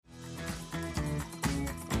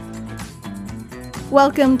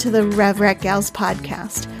Welcome to the RevRec Gals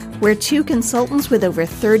podcast, where two consultants with over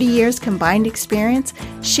 30 years combined experience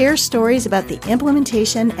share stories about the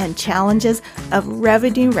implementation and challenges of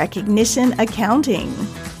revenue recognition accounting.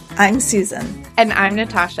 I'm Susan. And I'm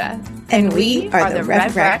Natasha. And we are the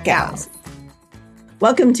RevRec Gals.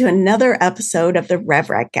 Welcome to another episode of the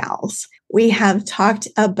RevRec Gals. We have talked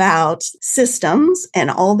about systems and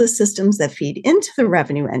all the systems that feed into the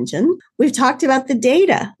revenue engine. We've talked about the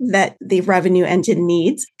data that the revenue engine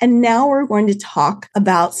needs. And now we're going to talk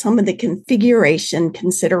about some of the configuration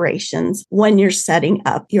considerations when you're setting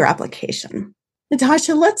up your application.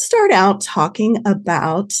 Natasha, let's start out talking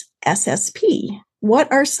about SSP.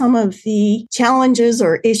 What are some of the challenges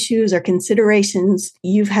or issues or considerations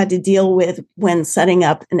you've had to deal with when setting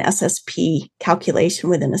up an SSP calculation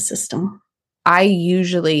within a system? I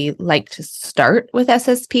usually like to start with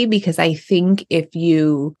SSP because I think if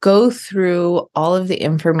you go through all of the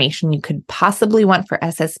information you could possibly want for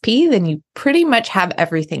SSP, then you pretty much have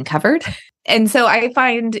everything covered. And so I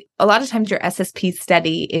find a lot of times your SSP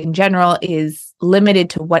study in general is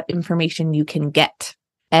limited to what information you can get.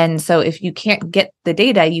 And so if you can't get the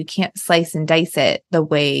data, you can't slice and dice it the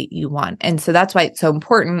way you want. And so that's why it's so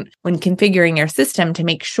important when configuring your system to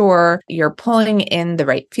make sure you're pulling in the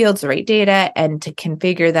right fields, the right data, and to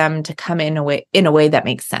configure them to come in a way that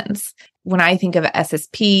makes sense. When I think of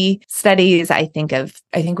SSP studies, I think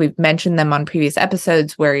we've mentioned them on previous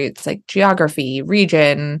episodes where it's like geography,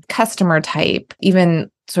 region, customer type, even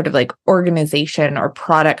sort of like organization or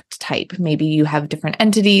product type. Maybe you have different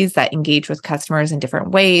entities that engage with customers in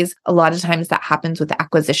different ways. A lot of times that happens with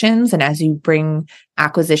acquisitions. And as you bring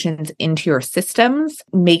acquisitions into your systems,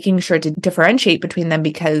 making sure to differentiate between them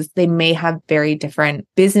because they may have very different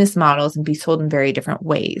business models and be sold in very different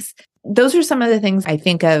ways. Those are some of the things I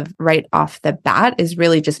think of right off the bat is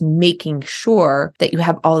really just making sure that you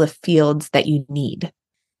have all the fields that you need.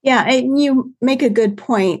 Yeah, and you make a good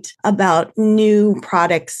point about new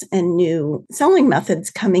products and new selling methods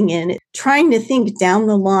coming in, trying to think down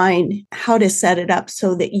the line how to set it up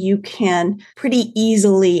so that you can pretty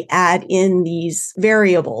easily add in these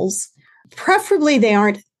variables. Preferably, they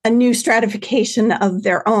aren't a new stratification of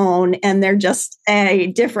their own, and they're just a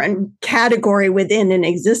different category within an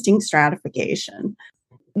existing stratification.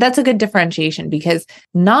 That's a good differentiation because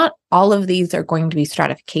not all of these are going to be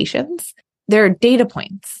stratifications. There are data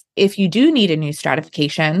points. If you do need a new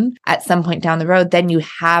stratification at some point down the road, then you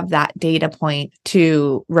have that data point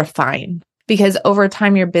to refine. Because over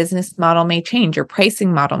time, your business model may change, your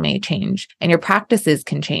pricing model may change, and your practices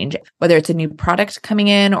can change. Whether it's a new product coming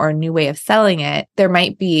in or a new way of selling it, there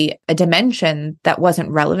might be a dimension that wasn't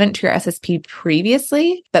relevant to your SSP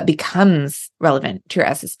previously, but becomes relevant to your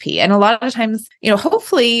SSP. And a lot of times,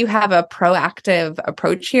 hopefully you have a proactive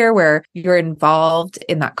approach here where you're involved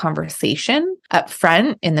in that conversation up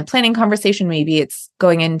front in the planning conversation. Maybe it's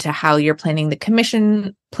going into how you're planning the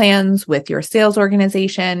commission plans with your sales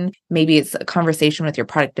organization. Maybe it's a conversation with your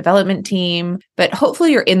product development team, but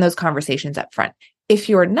hopefully you're in those conversations up front. If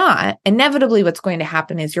you're not, inevitably what's going to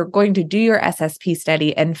happen is you're going to do your SSP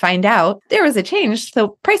study and find out there was a change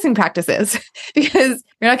to pricing practices because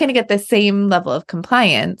you're not going to get the same level of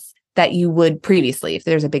compliance that you would previously if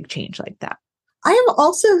there's a big change like that. I have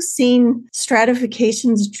also seen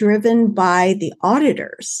stratifications driven by the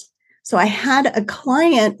auditors. So I had a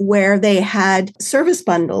client where they had service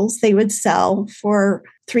bundles they would sell for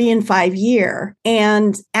 3 and 5 year.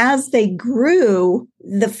 And as they grew,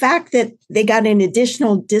 the fact that they got an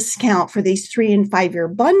additional discount for these 3 and 5 year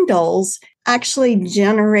bundles actually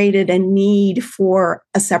generated a need for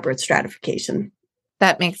a separate stratification.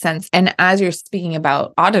 That makes sense. And as you're speaking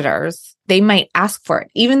about auditors, they might ask for it,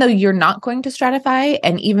 even though you're not going to stratify.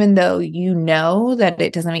 And even though you know that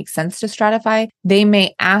it doesn't make sense to stratify, they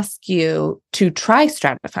may ask you to try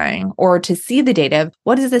stratifying or to see the data.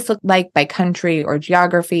 What does this look like by country or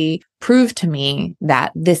geography? Prove to me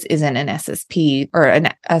that this isn't an SSP or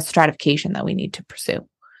a stratification that we need to pursue.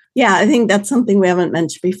 Yeah, I think that's something we haven't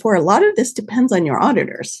mentioned before. A lot of this depends on your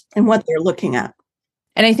auditors and what they're looking at.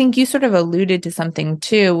 And I think you sort of alluded to something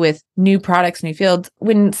too with new products, new fields.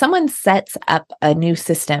 When someone sets up a new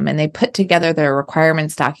system and they put together their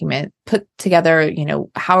requirements document, put together,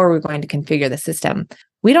 how are we going to configure the system?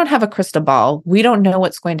 We don't have a crystal ball. We don't know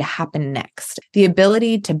what's going to happen next. The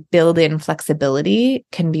ability to build in flexibility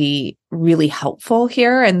can be really helpful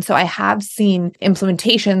here. And so I have seen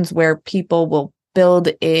implementations where people will build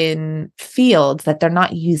in fields that they're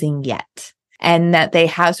not using yet, and that they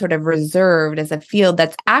have sort of reserved as a field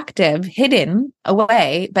that's active, hidden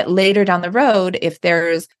away, but later down the road, if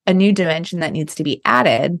there's a new dimension that needs to be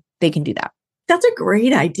added, they can do that. That's a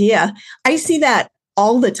great idea. I see that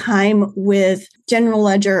all the time with general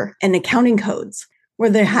ledger and accounting codes, where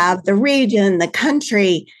they have the region, the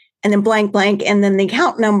country, and then blank, blank, and then the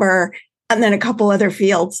account number, and then a couple other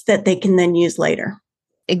fields that they can then use later.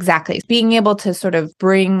 Exactly. Being able to sort of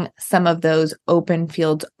bring some of those open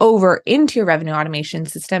fields over into your revenue automation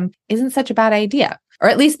system isn't such a bad idea. Or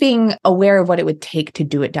at least being aware of what it would take to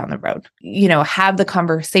do it down the road. Have the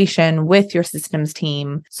conversation with your systems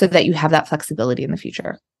team so that you have that flexibility in the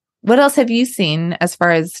future. What else have you seen as far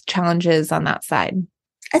as challenges on that side?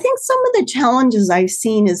 I think some of the challenges I've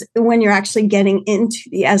seen is when you're actually getting into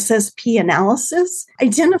the SSP analysis,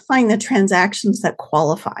 identifying the transactions that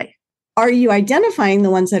qualify. Are you identifying the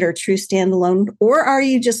ones that are true standalone, or are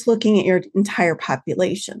you just looking at your entire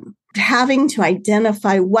population? Having to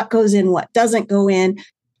identify what goes in, what doesn't go in.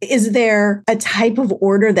 Is there a type of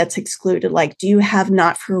order that's excluded? Like, do you have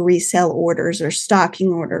not for resale orders or stocking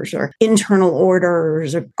orders or internal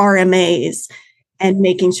orders or RMAs, and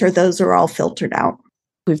making sure those are all filtered out?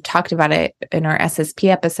 We've talked about it in our SSP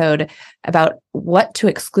episode about what to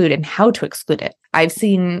exclude and how to exclude it. I've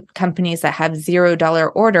seen companies that have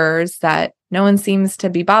 $0 orders that no one seems to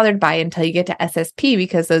be bothered by until you get to SSP,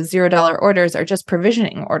 because those $0 orders are just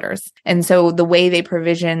provisioning orders. And so the way they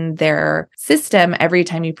provision their system, every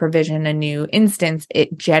time you provision a new instance,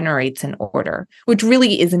 it generates an order, which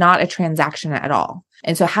really is not a transaction at all.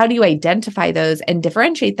 And so how do you identify those and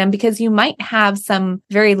differentiate them? Because you might have some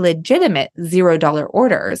very legitimate $0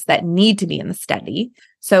 orders that need to be in the study.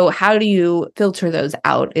 So how do you filter those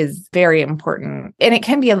out is very important. And it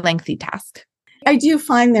can be a lengthy task. I do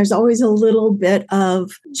find there's always a little bit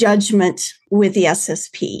of judgment with the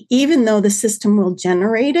SSP, even though the system will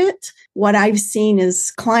generate it. What I've seen is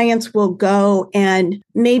clients will go and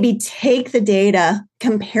maybe take the data,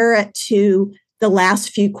 compare it to the last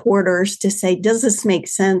few quarters to say, does this make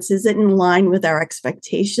sense? Is it in line with our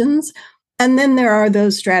expectations? And then there are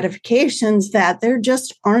those stratifications that there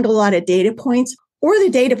just aren't a lot of data points, or the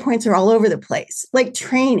data points are all over the place, like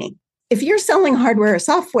training. If you're selling hardware or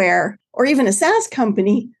software, or even a SaaS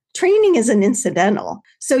company, training is an incidental.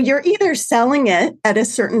 So you're either selling it at a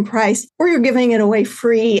certain price or you're giving it away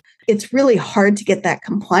free. It's really hard to get that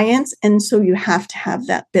compliance. And so you have to have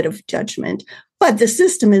that bit of judgment. But the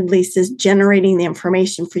system at least is generating the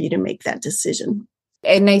information for you to make that decision.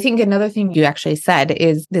 And I think another thing you actually said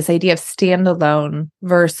is this idea of standalone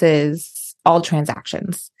versus all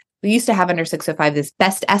transactions. We used to have under 605 this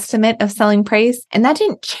best estimate of selling price, and that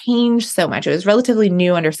didn't change so much. It was relatively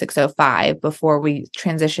new under 605 before we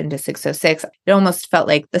transitioned to 606. It almost felt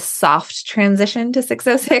like the soft transition to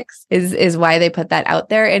 606 is why they put that out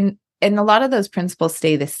there. And a lot of those principles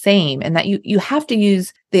stay the same, and that you have to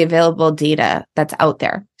use the available data that's out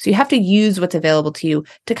there. So you have to use what's available to you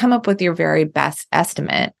to come up with your very best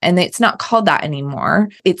estimate. And it's not called that anymore.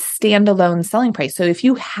 It's standalone selling price. So if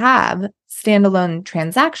you have standalone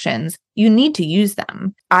transactions, you need to use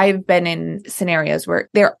them. I've been in scenarios where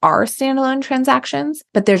there are standalone transactions,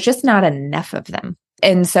 but there's just not enough of them.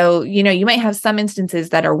 And so, you might have some instances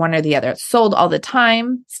that are one or the other. It's sold all the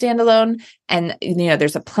time, standalone. And,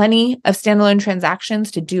 there's a plenty of standalone transactions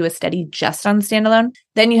to do a study just on standalone.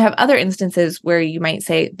 Then you have other instances where you might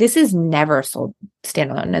say, this is never sold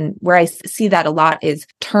standalone. And where I see that a lot is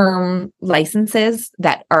term licenses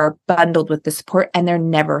that are bundled with the support, and they're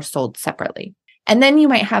never sold separately. And then you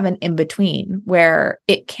might have an in-between where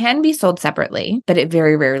it can be sold separately, but it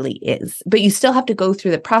very rarely is. But you still have to go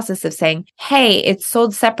through the process of saying, hey, it's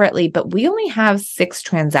sold separately, but we only have 6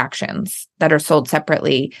 transactions that are sold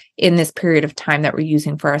separately in this period of time that we're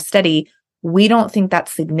using for our study. We don't think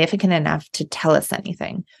that's significant enough to tell us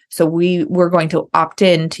anything. So we're going to opt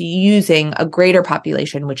in to using a greater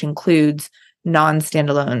population, which includes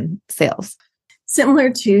non-standalone sales. Similar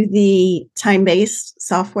to the time-based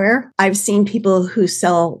software, I've seen people who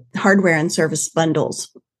sell hardware and service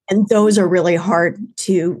bundles, and those are really hard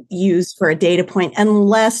to use for a data point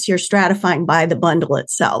unless you're stratifying by the bundle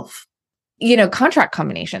itself. Contract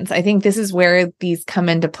combinations. I think this is where these come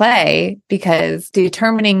into play, because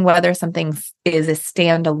determining whether something is a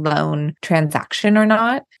standalone transaction or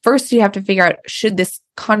not, first you have to figure out, should this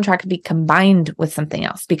contract be combined with something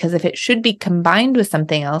else? Because if it should be combined with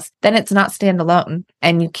something else, then it's not standalone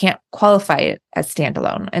and you can't qualify it as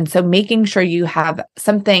standalone. And so making sure you have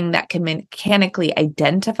something that can mechanically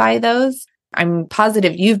identify those. I'm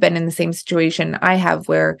positive you've been in the same situation I have,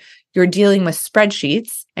 where you're dealing with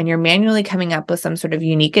spreadsheets and you're manually coming up with some sort of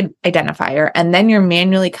unique identifier, and then you're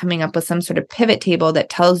manually coming up with some sort of pivot table that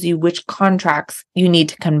tells you which contracts you need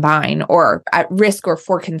to combine or at risk or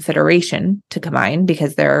for consideration to combine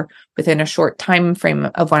because they're within a short time frame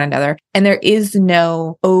of one another. And there is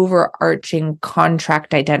no overarching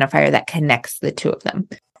contract identifier that connects the two of them.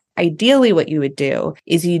 Ideally, what you would do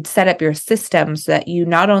is you'd set up your system so that you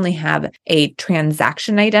not only have a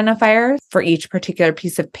transaction identifier for each particular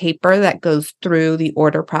piece of paper that goes through the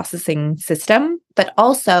order processing system, but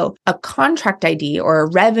also a contract ID or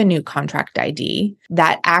a revenue contract ID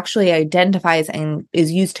that actually identifies and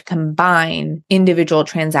is used to combine individual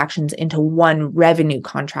transactions into one revenue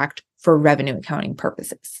contract for revenue accounting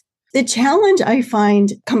purposes. The challenge I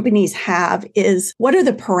find companies have is, what are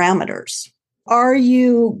the parameters? Are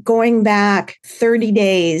you going back 30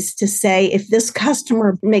 days to say, if this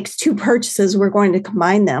customer makes 2 purchases, we're going to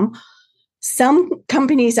combine them? Some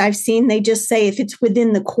companies I've seen, they just say if it's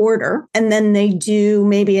within the quarter, and then they do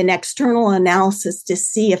maybe an external analysis to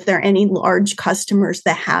see if there are any large customers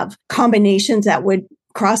that have combinations that would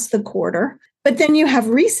cross the quarter. But then you have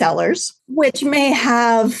resellers, which may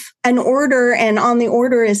have an order, and on the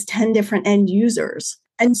order is 10 different end users.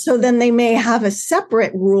 And so then they may have a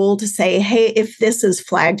separate rule to say, hey, if this is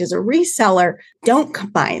flagged as a reseller, don't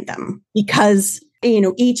combine them because,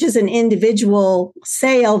 each is an individual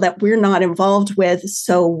sale that we're not involved with,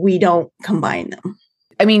 so we don't combine them.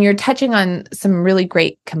 I mean, you're touching on some really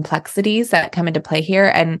great complexities that come into play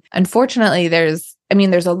here. And unfortunately, there's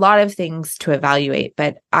a lot of things to evaluate,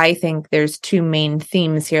 but I think there's 2 main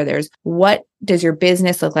themes here. There's what does your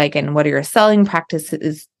business look like and what do your selling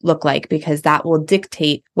practices look like, because that will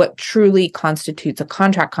dictate what truly constitutes a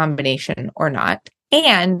contract combination or not.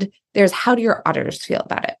 And there's how do your auditors feel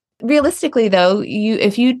about it? Realistically, though,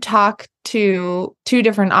 if you talk to 2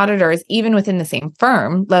 different auditors, even within the same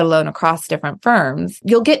firm, let alone across different firms,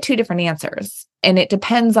 you'll get 2 different answers. And it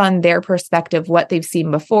depends on their perspective, what they've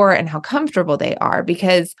seen before and how comfortable they are.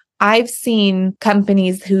 Because I've seen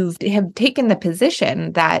companies who have taken the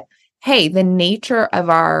position that, hey, the nature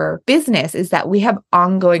of our business is that we have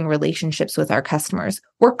ongoing relationships with our customers.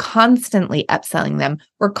 We're constantly upselling them.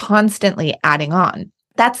 We're constantly adding on.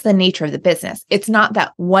 That's the nature of the business. It's not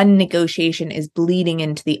that one negotiation is bleeding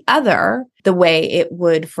into the other the way it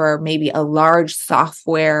would for maybe a large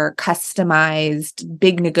software, customized,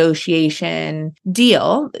 big negotiation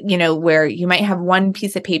deal, where you might have one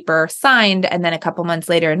piece of paper signed and then a couple months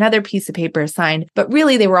later, another piece of paper is signed, but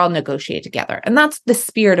really they were all negotiated together. And that's the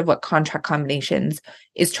spirit of what contract combinations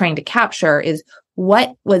is trying to capture, is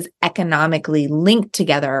what was economically linked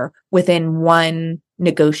together within one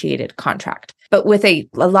negotiated contract. But with a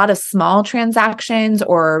lot of small transactions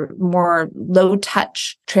or more low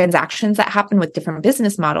touch transactions that happen with different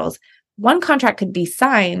business models, one contract could be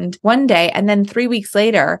signed one day and then 3 weeks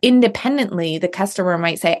later, independently, the customer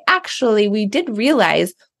might say, actually, we did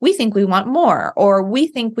realize we think we want more, or we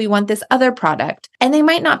think we want this other product. And they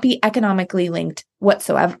might not be economically linked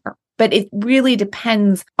whatsoever. But it really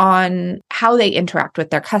depends on how they interact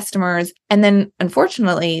with their customers. And then,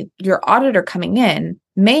 unfortunately, your auditor coming in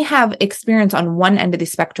may have experience on one end of the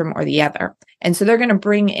spectrum or the other. And so they're going to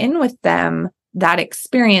bring in with them that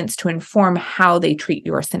experience to inform how they treat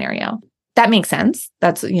your scenario. That makes sense.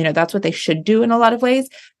 That's what they should do in a lot of ways.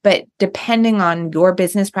 But depending on your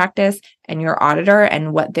business practice and your auditor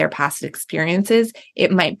and what their past experience is,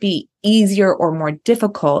 it might be easier or more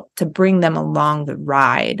difficult to bring them along the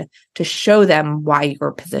ride to show them why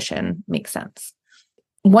your position makes sense.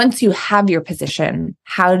 Once you have your position,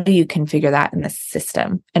 how do you configure that in the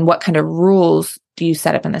system? And what kind of rules do you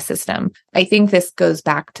set up in the system? I think this goes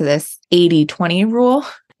back to this 80-20 rule.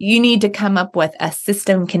 You need to come up with a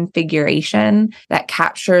system configuration that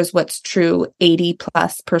captures what's true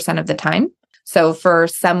 80+% of the time. So for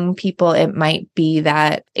some people, it might be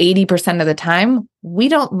that 80% of the time, we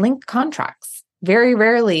don't link contracts. Very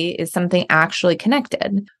rarely is something actually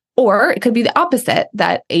connected. Or it could be the opposite,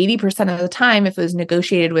 that 80% of the time, if it was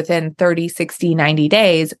negotiated within 30, 60, 90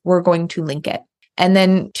 days, we're going to link it. And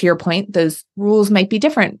then to your point, those rules might be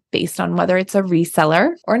different based on whether it's a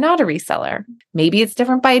reseller or not a reseller. Maybe it's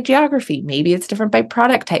different by geography. Maybe it's different by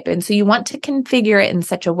product type. And so you want to configure it in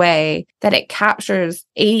such a way that it captures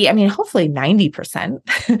hopefully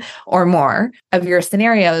 90% or more of your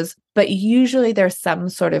scenarios. But usually there's some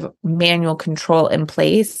sort of manual control in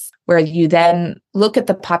place where you then look at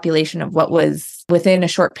the population of what was within a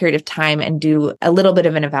short period of time and do a little bit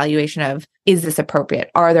of an evaluation of, is this appropriate?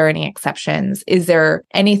 Are there any exceptions? Is there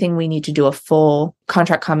anything we need to do a full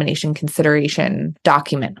contract combination consideration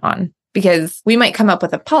document on? Because we might come up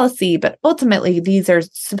with a policy, but ultimately these are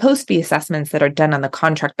supposed to be assessments that are done on the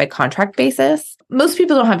contract by contract basis. Most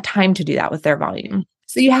people don't have time to do that with their volume.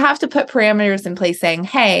 So you have to put parameters in place saying,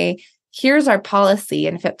 hey, here's our policy.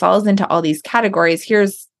 And if it falls into all these categories,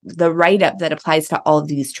 here's the write-up that applies to all of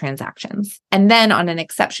these transactions. And then on an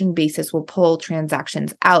exception basis, we'll pull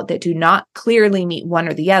transactions out that do not clearly meet one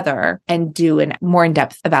or the other and do a more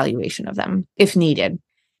in-depth evaluation of them if needed.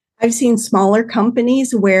 I've seen smaller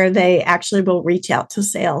companies where they actually will reach out to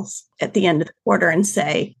sales at the end of the quarter and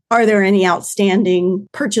say, are there any outstanding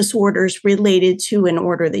purchase orders related to an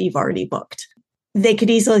order that you've already booked? They could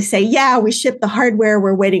easily say, yeah, we shipped the hardware.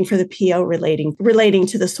 We're waiting for the PO relating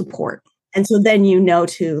to the support. And so then you know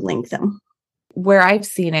to link them. Where I've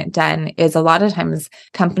seen it done is a lot of times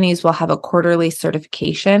companies will have a quarterly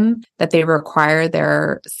certification that they require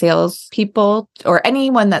their salespeople or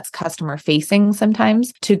anyone that's customer facing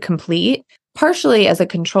sometimes to complete, partially as a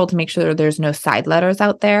control to make sure there's no side letters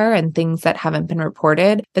out there and things that haven't been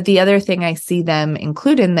reported. But the other thing I see them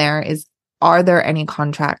include in there is, are there any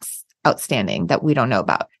contracts outstanding that we don't know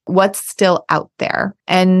about? What's still out there?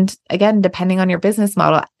 And again, depending on your business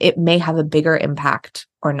model, it may have a bigger impact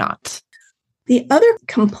or not. The other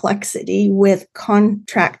complexity with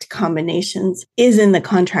contract combinations is in the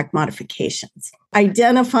contract modifications,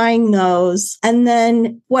 identifying those. And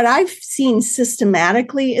then what I've seen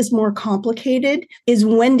systematically is more complicated is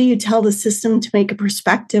when do you tell the system to make a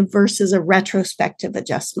prospective versus a retrospective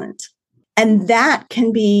adjustment? And that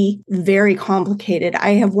can be very complicated.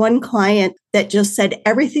 I have one client that just said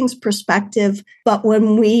everything's prospective, but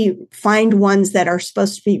when we find ones that are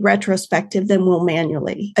supposed to be retrospective, then we'll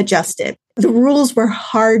manually adjust it. The rules were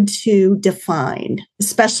hard to define,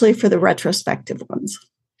 especially for the retrospective ones.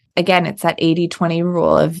 Again, it's that 80-20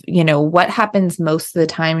 rule of, what happens most of the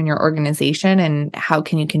time in your organization and how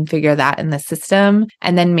can you configure that in the system?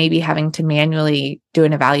 And then maybe having to manually do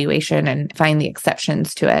an evaluation and find the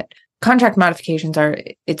exceptions to it. Contract modifications are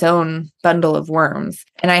its own bundle of worms.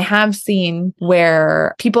 And I have seen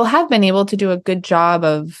where people have been able to do a good job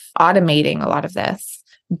of automating a lot of this.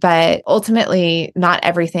 But ultimately, not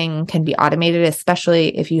everything can be automated,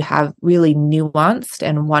 especially if you have really nuanced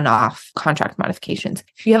and one-off contract modifications.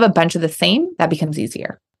 If you have a bunch of the same, that becomes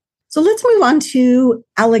easier. So let's move on to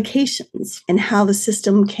allocations and how the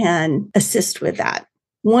system can assist with that.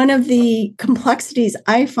 One of the complexities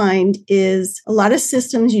I find is a lot of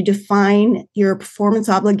systems, you define your performance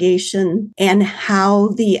obligation and how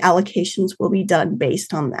the allocations will be done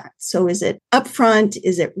based on that. So is it upfront?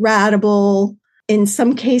 Is it ratable? In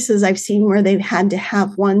some cases, I've seen where they've had to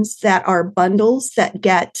have ones that are bundles that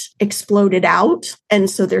get exploded out. And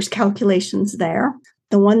so there's calculations there.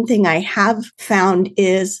 The one thing I have found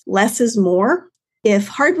is less is more. If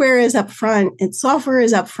hardware is upfront and software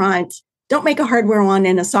is upfront, don't make a hardware one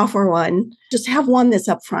and a software one. Just have one that's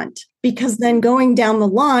upfront. Because then going down the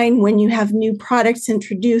line, when you have new products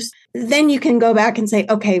introduced, then you can go back and say,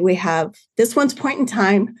 okay, we have this one's point in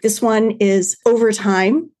time. This one is over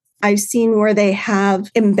time. I've seen where they have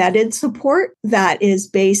embedded support that is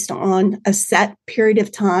based on a set period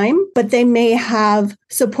of time, but they may have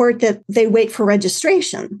support that they wait for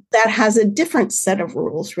registration that has a different set of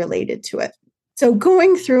rules related to it. So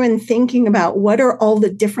going through and thinking about what are all the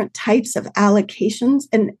different types of allocations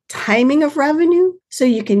and timing of revenue so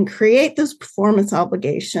you can create those performance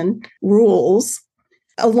obligation rules.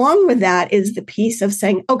 Along with that is the piece of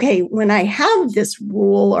saying, okay, when I have this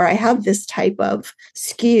rule or I have this type of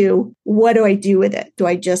SKU, what do I do with it? Do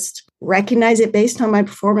I just recognize it based on my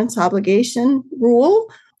performance obligation rule?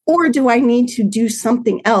 Or do I need to do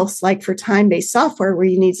something else, like for time-based software, where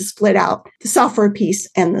you need to split out the software piece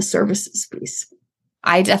and the services piece?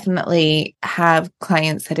 I definitely have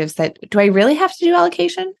clients that have said, do I really have to do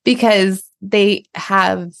allocation? Because they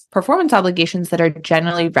have performance obligations that are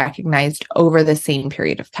generally recognized over the same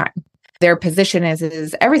period of time. Their position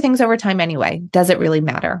is everything's over time anyway. Does it really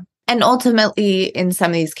matter? And ultimately, in some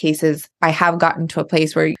of these cases, I have gotten to a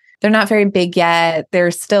place where they're not very big yet.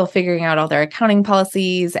 They're still figuring out all their accounting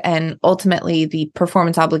policies. And ultimately, the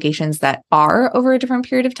performance obligations that are over a different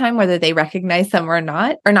period of time, whether they recognize them or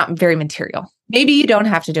not, are not very material. Maybe you don't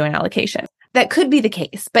have to do an allocation. That could be the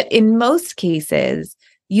case. But in most cases,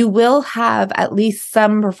 you will have at least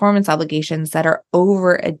some performance obligations that are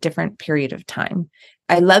over a different period of time.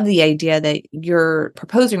 I love the idea that you're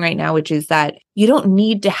proposing right now, which is that you don't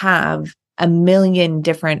need to have a million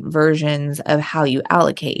different versions of how you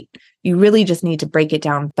allocate. You really just need to break it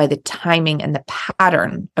down by the timing and the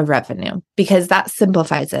pattern of revenue, because that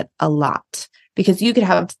simplifies it a lot. because you could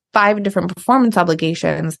have 5 different performance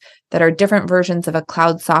obligations that are different versions of a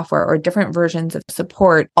cloud software or different versions of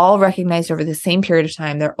support, all recognized over the same period of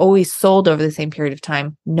time. They're always sold over the same period of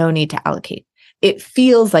time. No need to allocate. It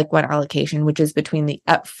feels like one allocation, which is between the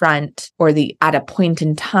upfront or the at a point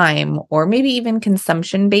in time, or maybe even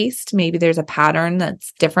consumption based. Maybe there's a pattern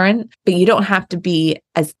that's different, but you don't have to be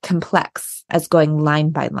as complex as going line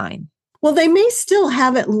by line. Well, they may still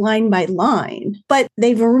have it line by line, but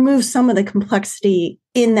they've removed some of the complexity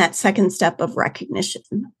in that second step of recognition.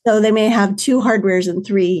 So they may have 2 hardwares and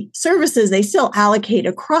 3 services. They still allocate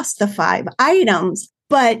across the 5 items,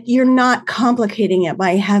 but you're not complicating it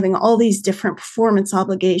by having all these different performance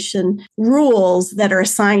obligation rules that are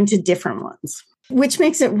assigned to different ones, which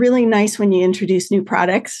makes it really nice when you introduce new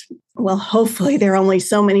products. Well, hopefully there are only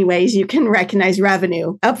so many ways you can recognize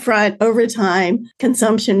revenue: upfront, over time,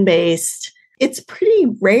 consumption-based. It's pretty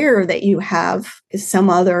rare that you have some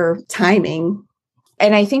other timing.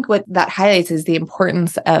 And I think what that highlights is the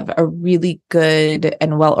importance of a really good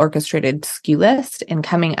and well-orchestrated SKU list and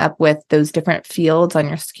coming up with those different fields on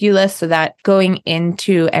your SKU list so that going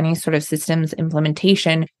into any sort of systems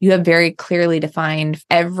implementation, you have very clearly defined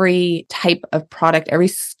every type of product, every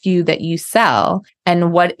SKU that you sell,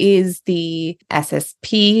 and what is the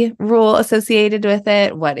SSP rule associated with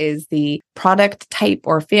it, what is the product type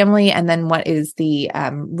or family, and then what is the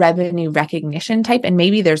revenue recognition type. And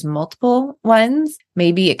maybe there's multiple ones.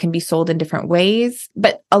 Maybe it can be sold in different ways.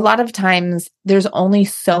 But a lot of times there's only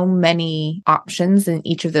so many options in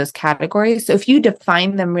each of those categories. So if you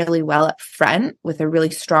define them really well up front with a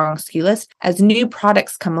really strong SKU list, as new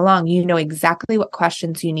products come along, you know exactly what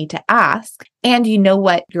questions you need to ask. And you know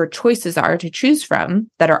what your choices are to choose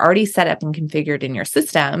from that are already set up and configured in your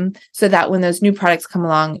system so that when those new products come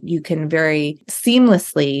along, you can very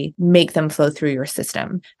seamlessly make them flow through your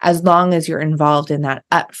system as long as you're involved in that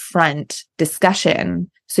upfront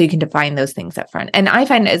discussion so you can define those things up front. And I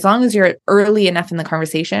find as long as you're early enough in the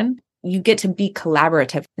conversation, you get to be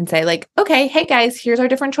collaborative and say like, okay, hey guys, here's our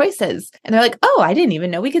different choices. And they're like, oh, I didn't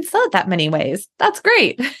even know we could sell it that many ways. That's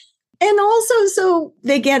great. And also, so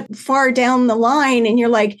they get far down the line and you're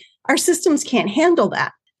like, our systems can't handle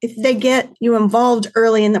that. If they get you involved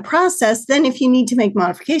early in the process, then if you need to make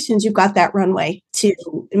modifications, you've got that runway to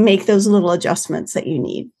make those little adjustments that you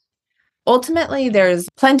need. Ultimately, there's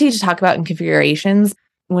plenty to talk about in configurations.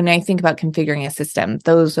 When I think about configuring a system,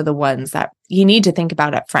 those are the ones that you need to think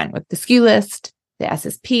about up front with the SKU list, the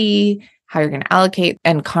SSP, how you're going to allocate,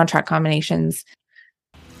 and contract combinations.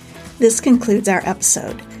 This concludes our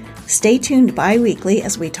episode. Stay tuned bi-weekly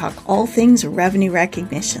as we talk all things revenue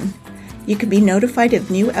recognition. You can be notified of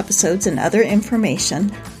new episodes and other information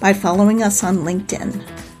by following us on LinkedIn.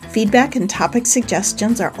 Feedback and topic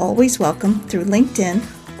suggestions are always welcome through LinkedIn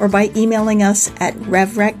or by emailing us at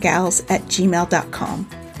revrecgals@gmail.com.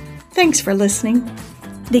 Thanks for listening.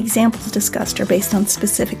 The examples discussed are based on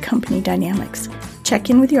specific company dynamics. Check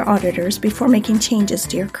in with your auditors before making changes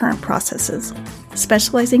to your current processes.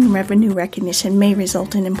 Specializing in revenue recognition may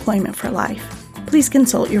result in employment for life. Please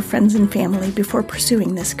consult your friends and family before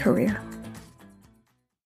pursuing this career.